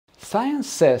Science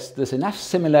says there's enough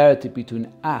similarity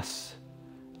between us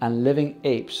and living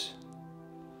apes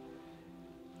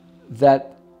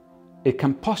that it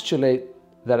can postulate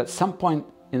that at some point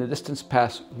in the distant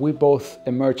past, we both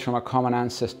emerged from a common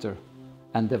ancestor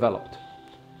and developed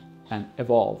and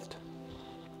evolved.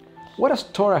 What does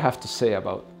Torah have to say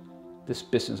about this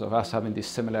business of us having this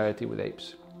similarity with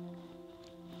apes?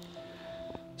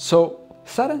 So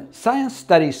science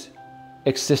studies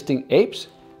existing apes.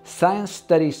 Science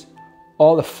studies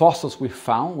all the fossils we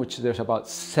found, which there's about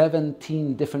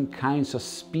 17 different kinds of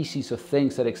species of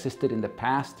things that existed in the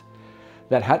past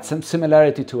that had some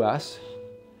similarity to us.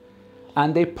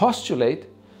 And they postulate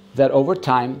that over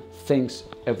time things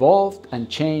evolved and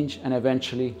changed, and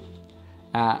eventually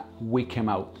we came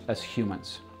out as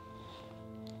humans.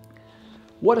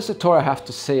 What does the Torah have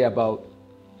to say about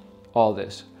all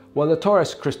this? Well, the Torah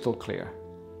is crystal clear.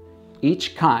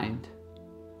 Each kind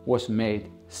was made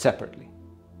separately.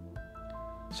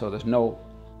 So there's no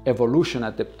evolution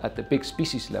at the big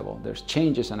species level. There's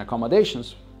changes and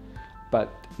accommodations, but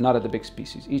not at the big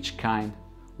species. Each kind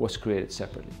was created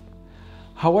separately.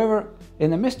 However,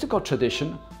 in the mystical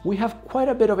tradition, we have quite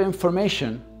a bit of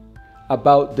information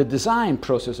about the design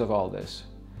process of all this.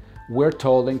 We're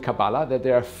told in Kabbalah that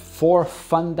there are 4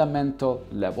 fundamental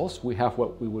levels. We have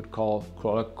what we would call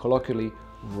colloquially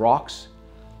rocks,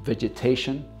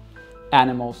 vegetation,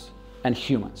 animals, and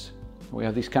humans. We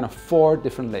have these kind of 4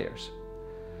 different layers.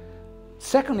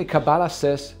 Secondly, Kabbalah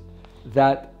says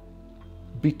that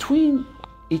between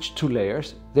each 2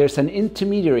 layers, there's an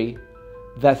intermediary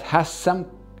that has some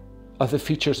of the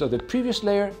features of the previous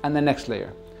layer and the next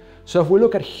layer. So if we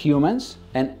look at humans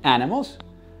and animals,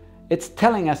 it's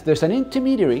telling us there's an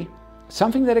intermediary,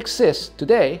 something that exists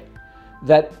today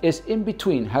that is in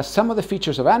between, has some of the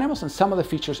features of animals and some of the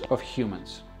features of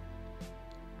humans.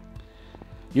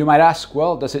 You might ask,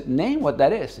 well, does it name what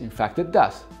that is? In fact, it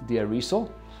does. The Arizal,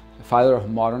 the father of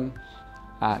modern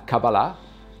Kabbalah,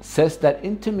 says that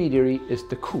intermediary is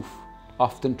the Kuf,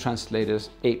 often translated as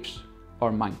apes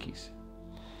or monkeys.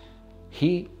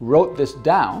 He wrote this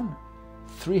down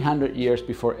 300 years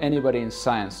before anybody in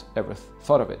science ever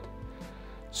thought of it.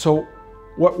 So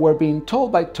what we're being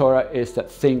told by Torah is that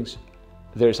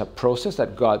there's a process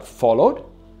that God followed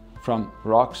from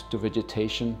rocks to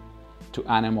vegetation to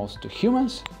animals to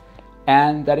humans,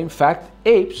 and that in fact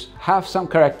apes have some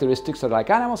characteristics that are like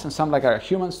animals and some like are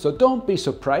humans. So don't be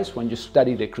surprised when you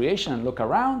study the creation and look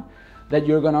around that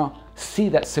you're going to see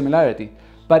that similarity.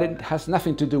 But it has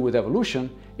nothing to do with evolution.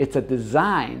 It's a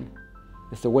design.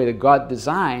 It's the way that God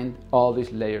designed all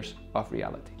these layers of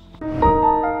reality.